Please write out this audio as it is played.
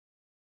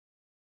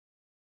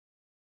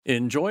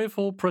In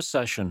Joyful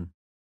Procession,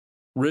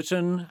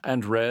 written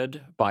and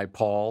read by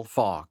Paul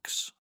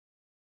Fox.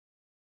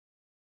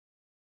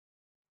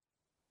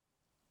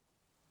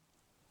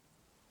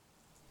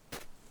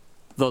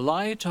 The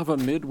light of a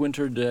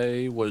midwinter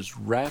day was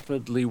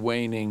rapidly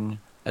waning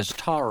as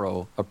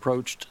Taro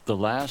approached the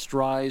last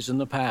rise in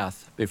the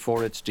path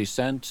before its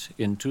descent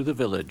into the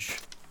village.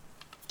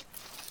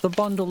 The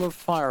bundle of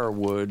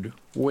firewood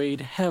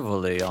weighed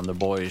heavily on the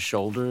boy's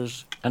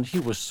shoulders, and he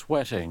was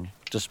sweating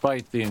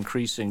despite the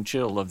increasing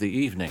chill of the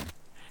evening.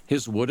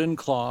 His wooden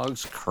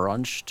clogs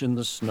crunched in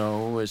the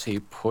snow as he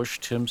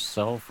pushed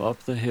himself up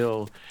the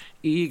hill,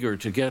 eager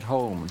to get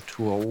home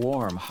to a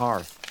warm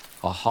hearth,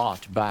 a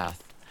hot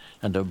bath,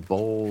 and a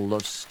bowl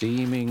of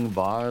steaming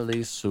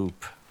barley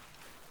soup.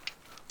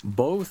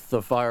 Both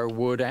the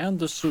firewood and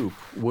the soup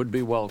would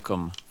be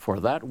welcome, for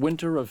that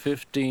winter of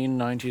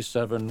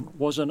 1597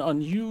 was an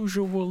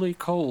unusually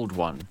cold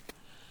one,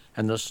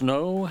 and the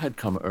snow had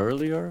come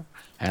earlier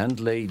and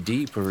lay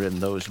deeper in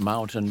those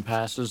mountain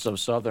passes of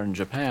southern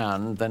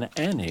Japan than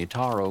any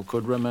Taro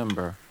could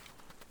remember.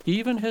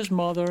 Even his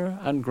mother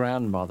and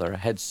grandmother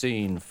had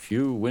seen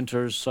few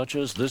winters such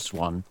as this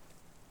one.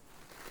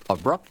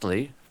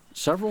 Abruptly,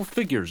 several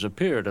figures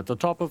appeared at the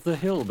top of the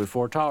hill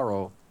before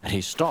Taro, and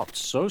he stopped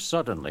so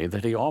suddenly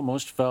that he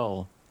almost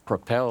fell,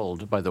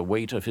 propelled by the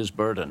weight of his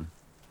burden.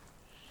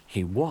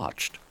 He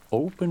watched,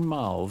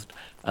 open-mouthed,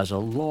 as a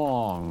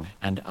long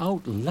and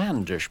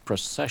outlandish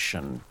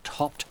procession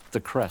topped the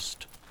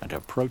crest and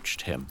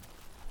approached him.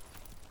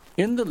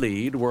 In the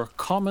lead were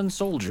common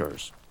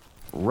soldiers,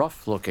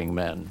 rough-looking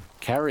men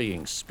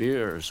carrying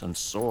spears and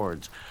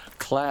swords,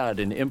 clad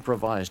in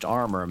improvised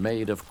armor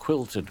made of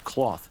quilted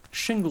cloth,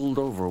 shingled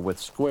over with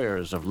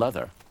squares of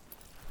leather.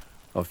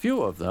 A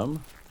few of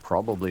them,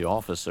 probably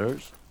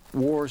officers,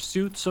 wore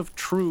suits of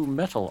true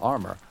metal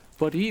armor,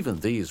 but even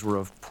these were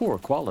of poor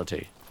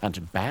quality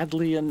and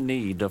badly in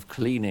need of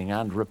cleaning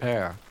and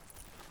repair.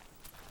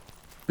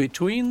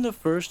 Between the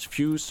first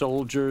few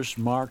soldiers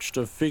marched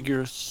a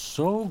figure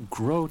so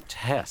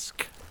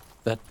grotesque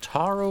that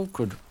Taro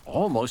could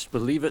almost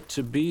believe it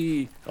to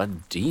be a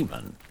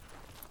demon.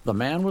 The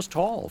man was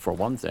tall, for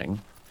one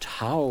thing,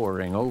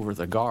 towering over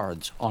the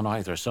guards on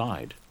either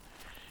side.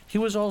 He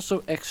was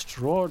also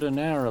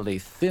extraordinarily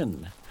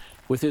thin,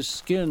 with his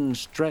skin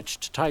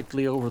stretched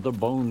tightly over the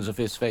bones of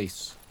his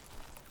face.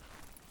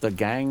 The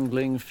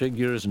gangling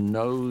figure's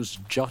nose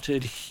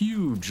jutted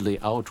hugely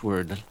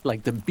outward,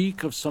 like the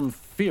beak of some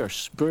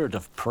fierce bird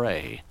of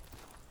prey.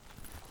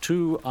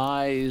 Two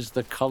eyes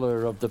the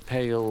color of the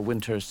pale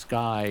winter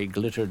sky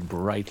glittered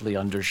brightly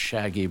under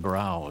shaggy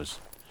brows.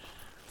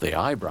 The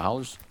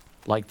eyebrows,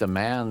 like the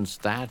man's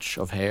thatch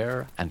of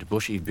hair and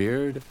bushy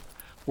beard,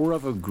 were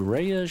of a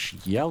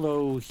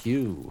grayish-yellow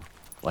hue,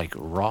 like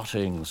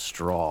rotting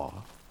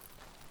straw.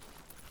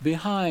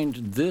 Behind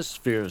this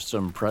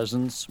fearsome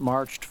presence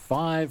marched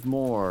 5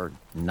 more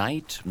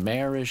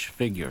nightmarish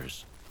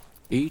figures,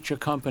 each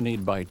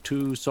accompanied by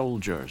 2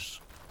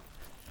 soldiers.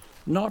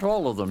 Not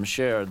all of them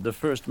shared the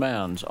first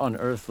man's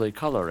unearthly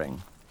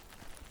coloring.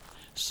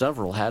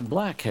 Several had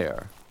black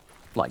hair,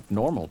 like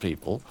normal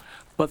people,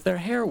 but their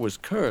hair was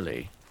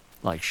curly,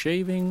 like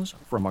shavings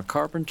from a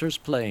carpenter's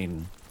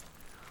plane.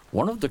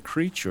 One of the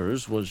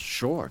creatures was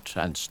short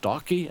and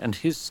stocky, and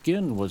his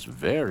skin was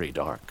very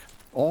dark.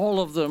 All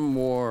of them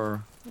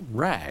wore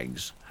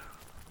rags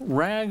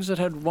that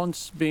had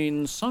once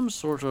been some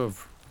sort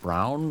of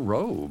brown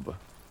robe,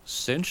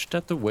 cinched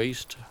at the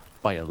waist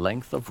by a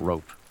length of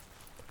rope.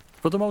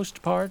 For the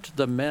most part,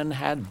 the men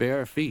had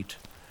bare feet,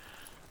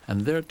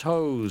 and their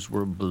toes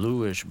were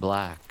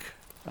bluish-black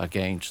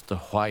against the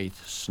white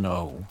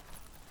snow.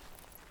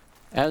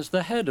 As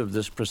the head of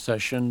this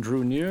procession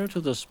drew near to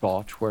the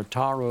spot where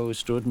Taro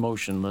stood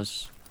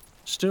motionless,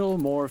 still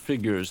more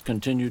figures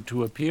continued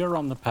to appear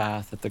on the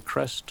path at the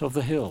crest of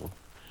the hill,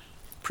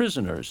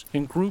 prisoners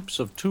in groups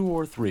of 2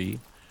 or 3,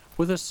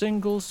 with a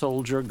single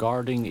soldier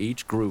guarding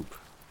each group.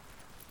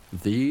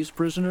 These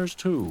prisoners,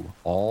 too,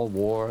 all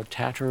wore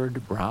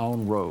tattered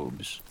brown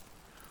robes.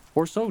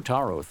 Or so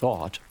Taro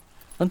thought,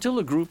 until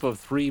a group of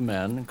 3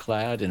 men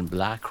clad in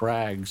black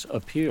rags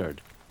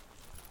appeared,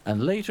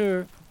 and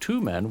later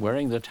 2 men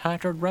wearing the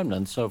tattered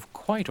remnants of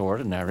quite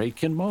ordinary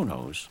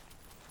kimonos.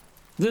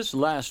 This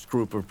last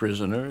group of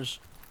prisoners,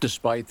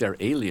 despite their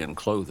alien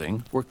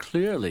clothing, were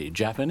clearly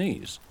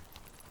Japanese.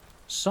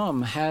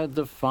 Some had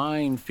the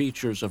fine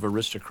features of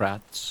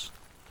aristocrats,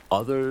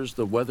 others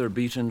the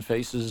weather-beaten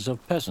faces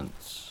of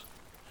peasants.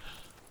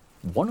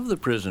 One of the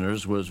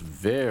prisoners was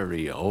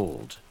very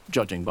old,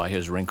 judging by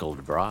his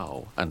wrinkled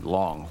brow and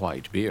long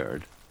white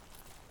beard.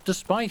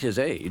 Despite his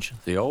age,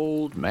 the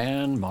old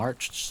man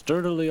marched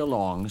sturdily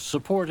along,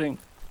 supporting,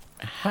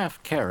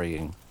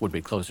 half-carrying would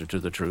be closer to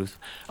the truth,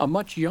 a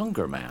much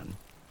younger man,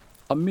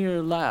 a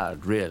mere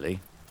lad, really,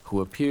 who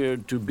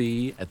appeared to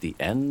be at the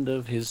end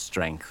of his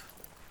strength.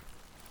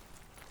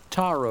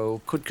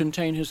 Taro could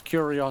contain his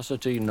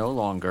curiosity no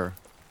longer.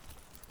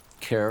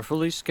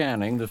 Carefully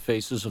scanning the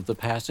faces of the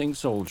passing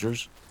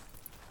soldiers,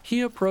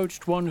 he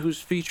approached one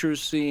whose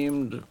features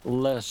seemed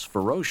less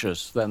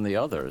ferocious than the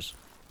others.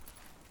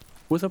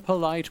 With a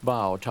polite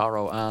bow,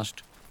 Taro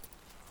asked,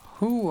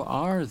 "Who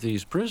are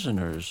these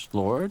prisoners,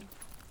 Lord?"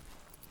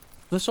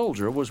 The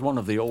soldier was one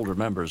of the older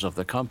members of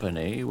the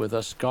company, with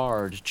a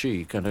scarred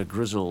cheek and a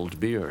grizzled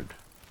beard.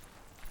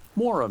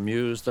 More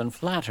amused than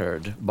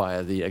flattered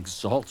by the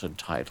exalted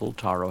title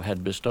Taro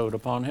had bestowed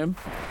upon him,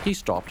 he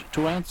stopped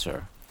to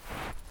answer.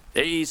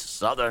 "These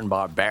southern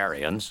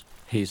barbarians,"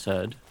 he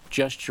said,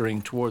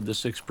 gesturing toward the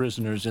 6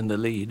 prisoners in the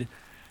lead,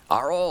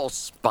 "are all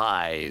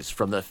spies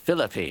from the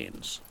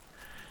Philippines.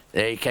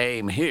 They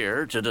came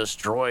here to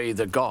destroy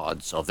the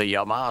gods of the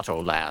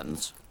Yamato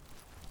lands."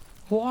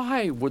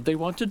 "Why would they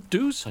want to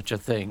do such a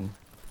thing?"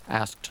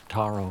 asked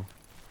Taro.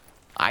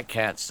 "I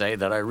can't say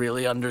that I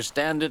really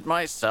understand it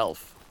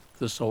myself,"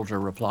 the soldier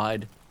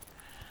replied.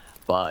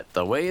 "But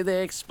the way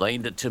they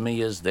explained it to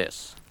me is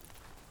this.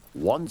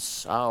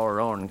 Once our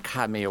own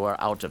kami were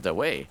out of the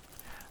way,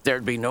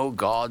 there'd be no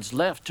gods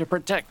left to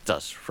protect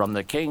us from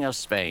the King of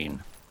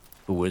Spain,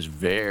 who is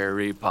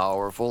very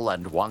powerful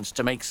and wants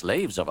to make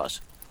slaves of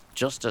us,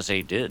 just as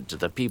he did to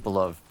the people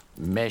of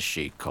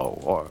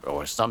Mexico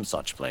or some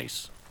such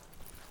place."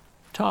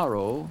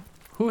 Taro,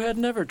 who had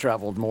never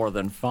traveled more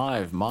than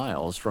 5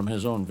 miles from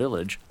his own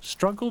village,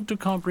 struggled to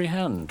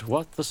comprehend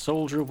what the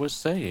soldier was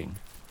saying.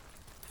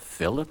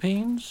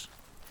 Philippines?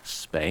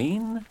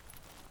 Spain?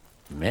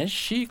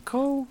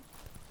 Mexico?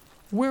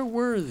 Where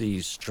were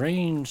these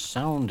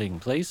strange-sounding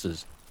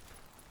places?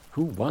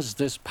 Who was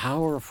this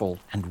powerful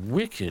and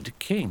wicked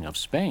king of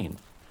Spain?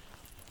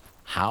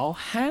 How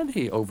had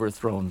he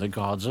overthrown the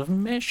gods of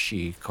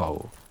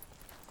Mexico?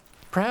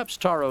 Perhaps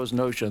Taro's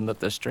notion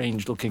that the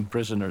strange-looking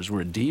prisoners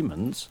were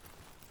demons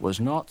was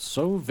not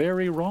so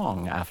very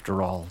wrong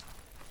after all.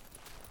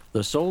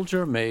 The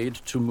soldier made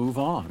to move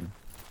on,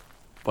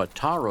 but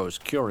Taro's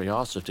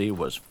curiosity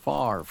was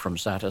far from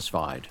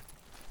satisfied.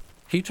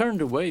 He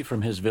turned away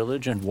from his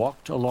village and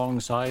walked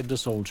alongside the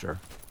soldier.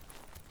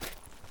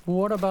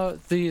 "What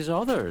about these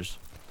others?"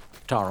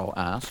 Taro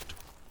asked,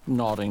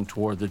 nodding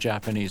toward the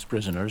Japanese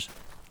prisoners.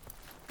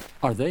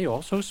 "Are they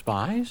also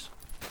spies?"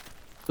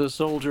 The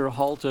soldier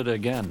halted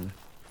again,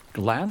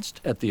 glanced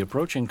at the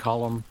approaching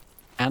column,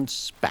 and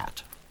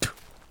spat.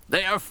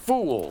 "They are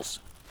fools!"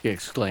 he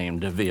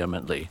exclaimed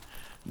vehemently.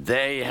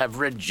 "They have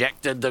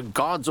rejected the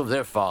gods of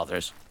their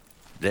fathers.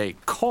 They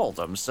call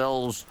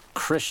themselves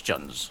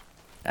Christians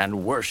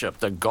and worship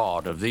the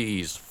god of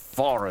these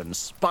foreign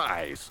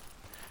spies."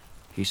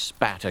 He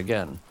spat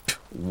again,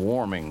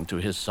 warming to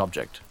his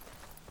subject.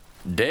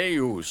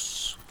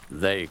 "Deus,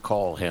 they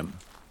call him.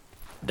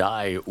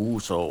 Dai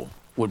Uso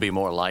would be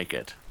more like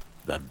it.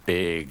 The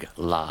big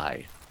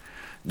lie.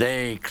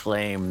 They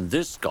claim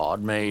this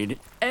god made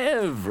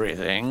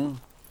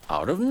everything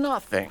out of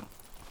nothing.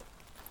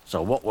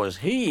 So what was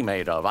he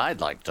made of,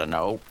 I'd like to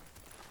know?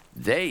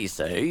 They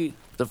say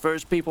the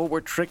first people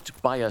were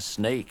tricked by a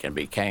snake and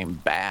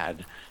became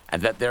bad,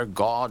 and that their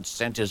god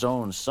sent his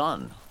own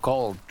son,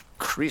 called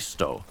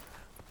Cristo,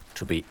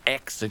 to be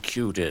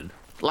executed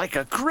like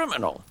a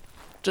criminal,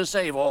 to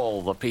save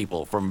all the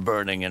people from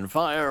burning in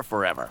fire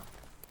forever.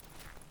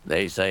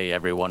 They say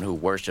everyone who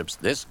worships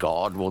this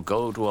god will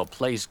go to a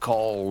place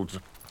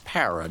called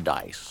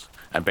Paradise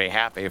and be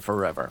happy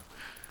forever.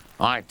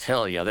 I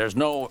tell you, there's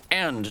no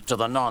end to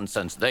the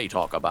nonsense they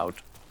talk about."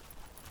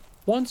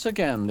 Once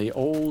again, the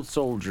old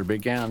soldier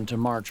began to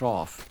march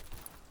off.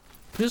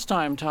 This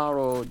time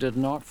Taro did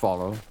not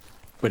follow,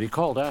 but he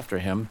called after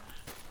him,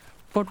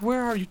 "But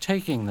where are you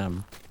taking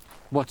them?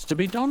 What's to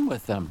be done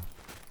with them?"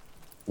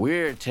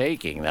 "We're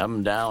taking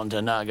them down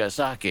to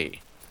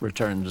Nagasaki,"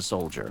 returned the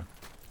soldier.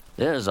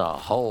 "There's a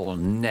whole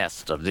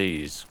nest of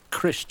these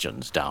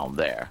Christians down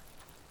there.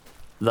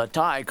 The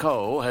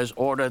Taiko has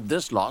ordered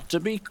this lot to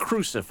be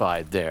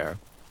crucified there,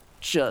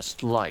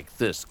 just like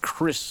this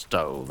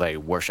Cristo they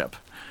worship,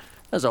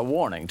 as a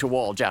warning to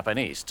all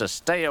Japanese to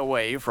stay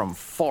away from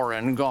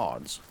foreign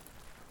gods."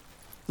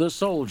 The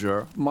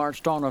soldier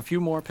marched on a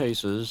few more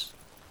paces,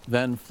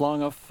 then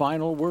flung a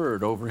final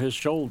word over his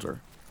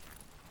shoulder.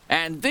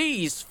 "And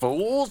these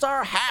fools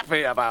are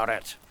happy about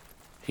it,"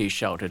 he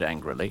shouted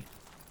angrily,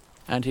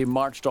 and he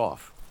marched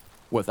off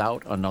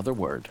without another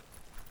word.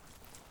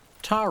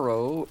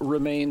 Taro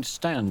remained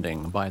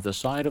standing by the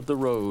side of the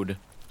road,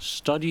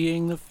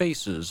 studying the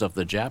faces of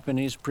the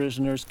Japanese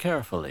prisoners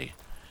carefully,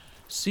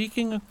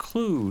 seeking a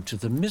clue to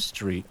the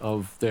mystery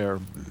of their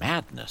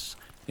madness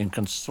in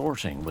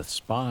consorting with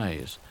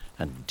spies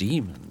and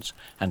demons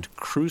and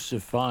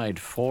crucified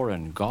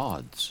foreign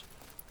gods.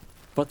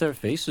 But their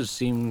faces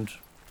seemed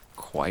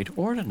quite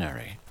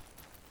ordinary.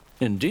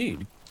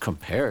 Indeed,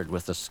 compared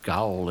with the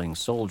scowling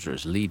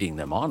soldiers leading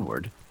them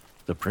onward,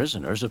 the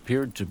prisoners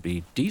appeared to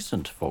be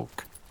decent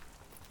folk.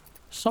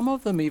 Some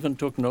of them even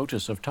took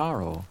notice of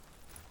Taro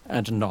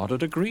and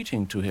nodded a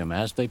greeting to him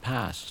as they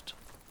passed.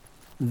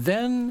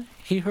 Then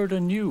he heard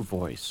a new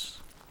voice,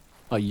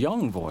 a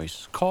young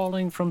voice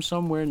calling from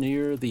somewhere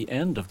near the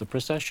end of the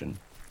procession.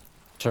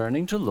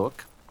 Turning to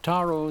look,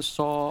 Taro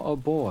saw a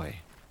boy,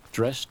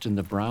 dressed in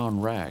the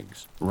brown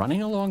rags,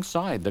 running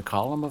alongside the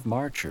column of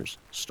marchers,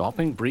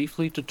 stopping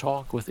briefly to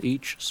talk with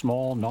each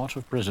small knot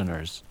of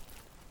prisoners.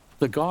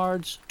 The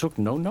guards took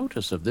no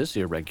notice of this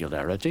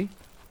irregularity.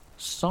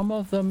 Some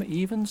of them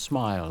even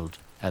smiled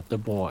at the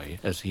boy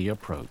as he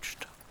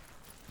approached.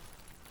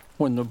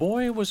 When the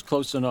boy was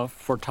close enough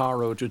for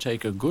Taro to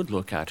take a good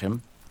look at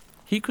him,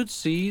 he could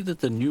see that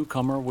the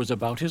newcomer was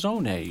about his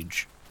own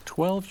age,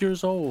 12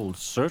 years old,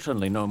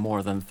 certainly no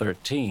more than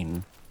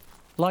 13.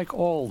 Like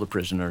all the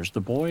prisoners,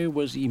 the boy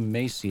was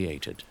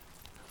emaciated,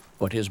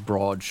 but his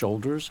broad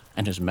shoulders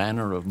and his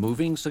manner of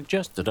moving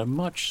suggested a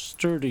much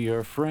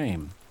sturdier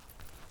frame.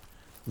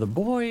 The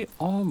boy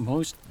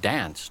almost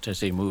danced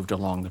as he moved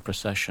along the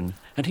procession,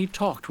 and he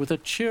talked with a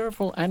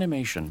cheerful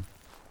animation.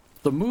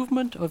 The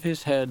movement of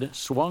his head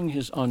swung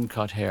his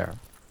uncut hair,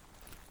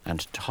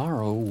 and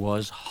Taro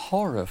was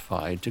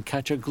horrified to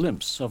catch a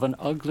glimpse of an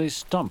ugly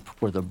stump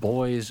where the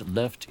boy's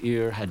left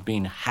ear had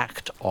been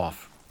hacked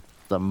off,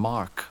 the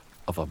mark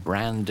of a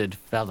branded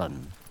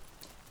felon.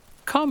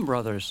 "Come,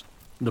 brothers,"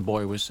 the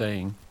boy was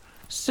saying.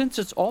 "Since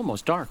it's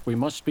almost dark, we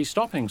must be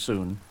stopping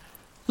soon.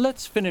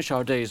 Let's finish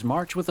our day's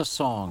march with a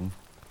song,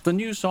 the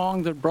new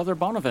song that Brother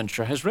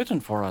Bonaventure has written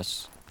for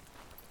us."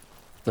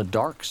 The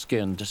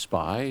dark-skinned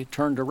spy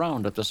turned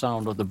around at the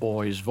sound of the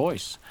boy's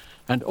voice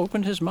and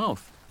opened his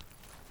mouth.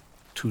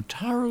 To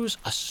Taro's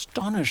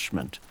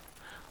astonishment,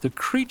 the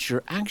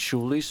creature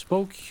actually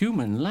spoke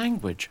human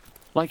language,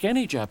 like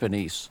any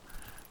Japanese,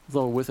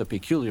 though with a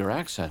peculiar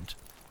accent.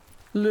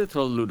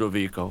 "Little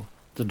Ludovico,"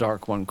 the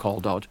Dark One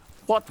called out,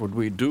 "what would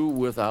we do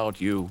without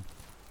you?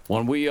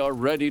 When we are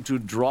ready to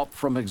drop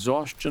from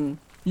exhaustion,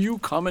 you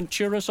come and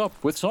cheer us up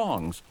with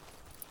songs."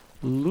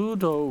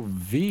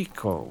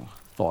 Ludovico,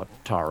 thought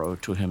Taro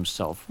to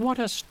himself. What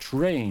a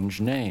strange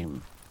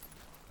name.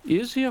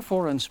 Is he a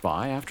foreign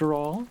spy, after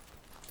all?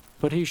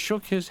 But he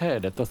shook his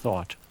head at the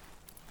thought.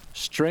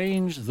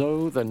 Strange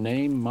though the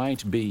name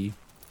might be,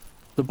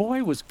 the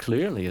boy was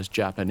clearly as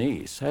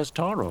Japanese as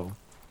Taro.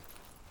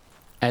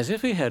 As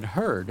if he had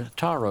heard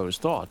Taro's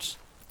thoughts,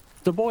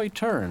 the boy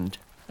turned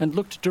and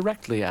looked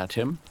directly at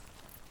him,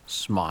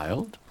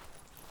 smiled,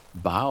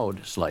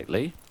 bowed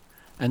slightly,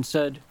 and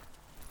said,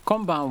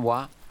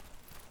 "Konbanwa,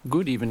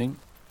 good evening."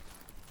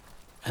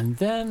 And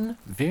then,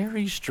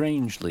 very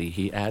strangely,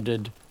 he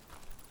added,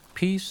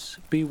 "Peace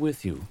be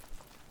with you."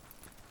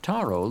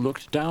 Taro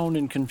looked down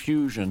in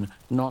confusion,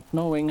 not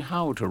knowing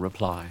how to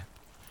reply.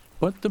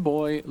 But the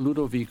boy,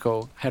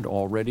 Ludovico, had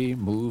already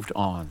moved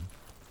on.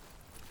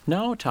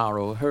 Now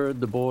Taro heard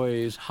the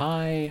boy's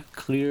high,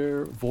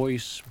 clear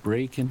voice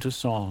break into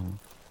song.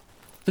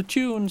 The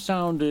tune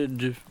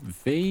sounded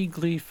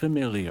vaguely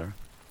familiar,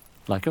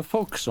 like a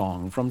folk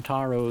song from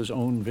Taro's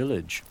own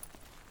village.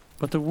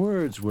 But the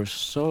words were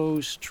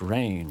so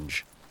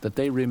strange that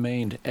they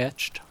remained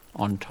etched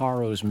on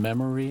Taro's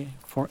memory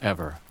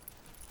forever.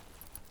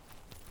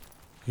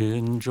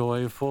 In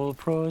joyful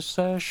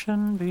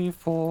procession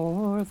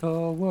before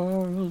the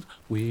world,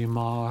 we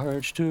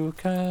march to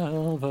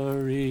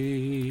Calvary,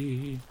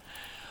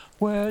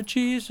 where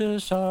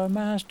Jesus our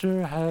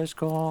Master has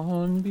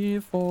gone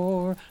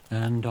before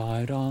and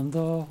died on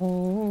the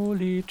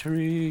holy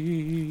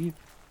tree.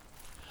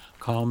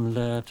 Come,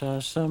 let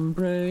us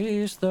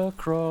embrace the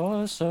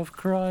cross of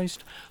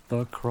Christ,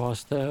 the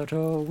cross that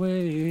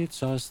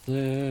awaits us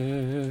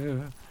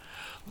there.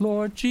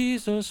 Lord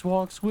Jesus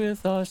walks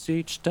with us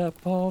each step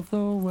of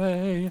the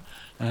way,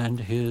 and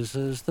his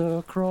is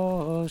the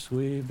cross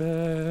we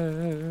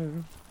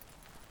bear.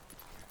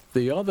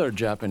 The other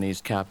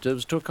Japanese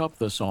captives took up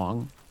the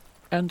song,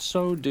 and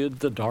so did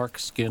the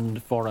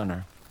dark-skinned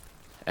foreigner.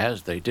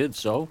 As they did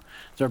so,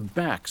 their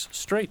backs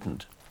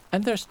straightened,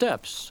 and their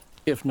steps,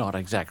 if not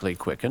exactly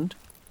quickened,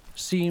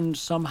 seemed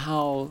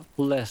somehow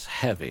less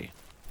heavy.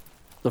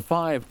 The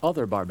 5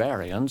 other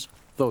barbarians,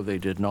 though they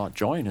did not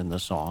join in the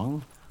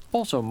song,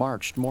 also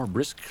marched more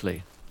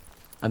briskly,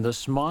 and the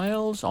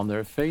smiles on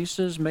their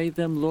faces made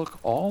them look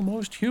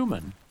almost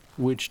human,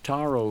 which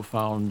Taro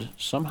found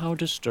somehow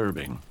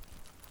disturbing.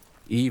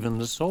 Even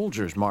the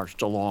soldiers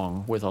marched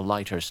along with a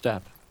lighter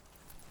step.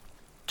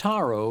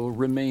 Taro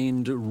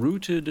remained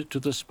rooted to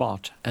the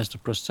spot as the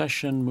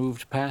procession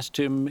moved past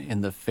him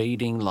in the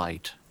fading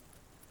light.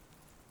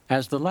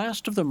 As the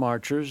last of the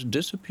marchers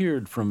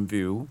disappeared from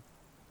view,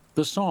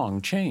 the song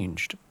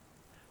changed.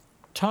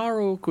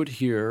 Taro could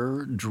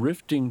hear,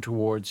 drifting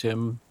towards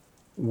him,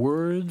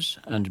 words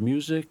and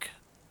music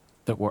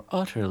that were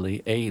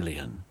utterly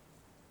alien,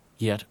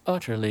 yet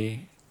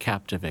utterly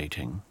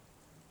captivating.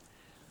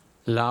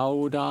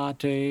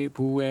 "Laudate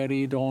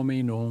pueri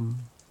Dominum,"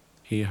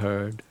 he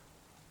heard,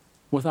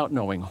 without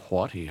knowing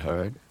what he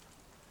heard.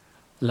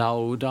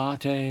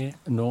 "Laudate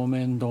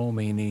nomen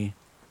Domini."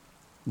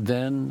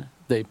 Then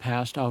they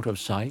passed out of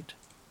sight.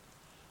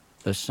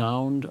 The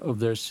sound of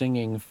their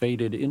singing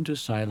faded into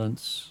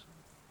silence,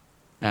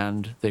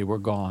 and they were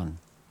gone.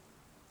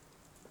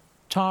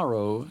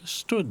 Taro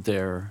stood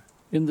there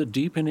in the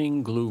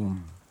deepening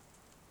gloom.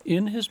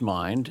 In his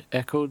mind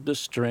echoed the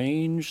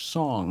strange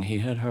song he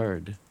had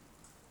heard.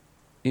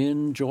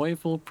 In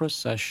joyful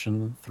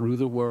procession through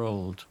the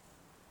world,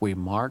 we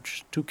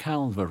march to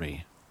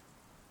Calvary.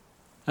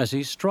 As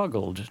he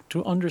struggled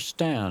to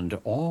understand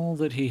all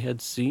that he had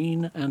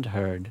seen and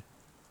heard,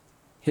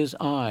 his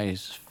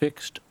eyes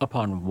fixed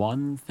upon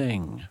one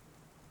thing,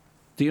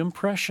 the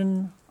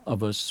impression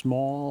of a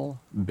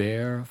small,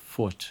 bare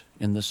foot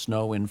in the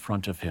snow in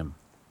front of him,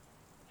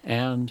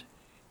 and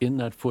in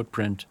that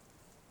footprint,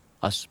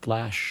 a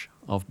splash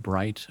of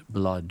bright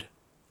blood.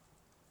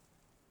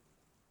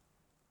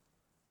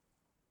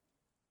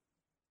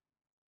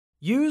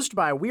 Used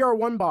by We Are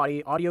One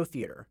Body Audio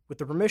Theater with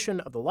the permission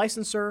of the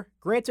licensor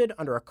granted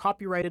under a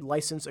copyrighted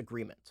license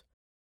agreement.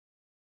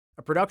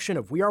 A production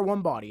of We Are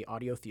One Body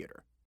Audio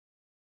Theater.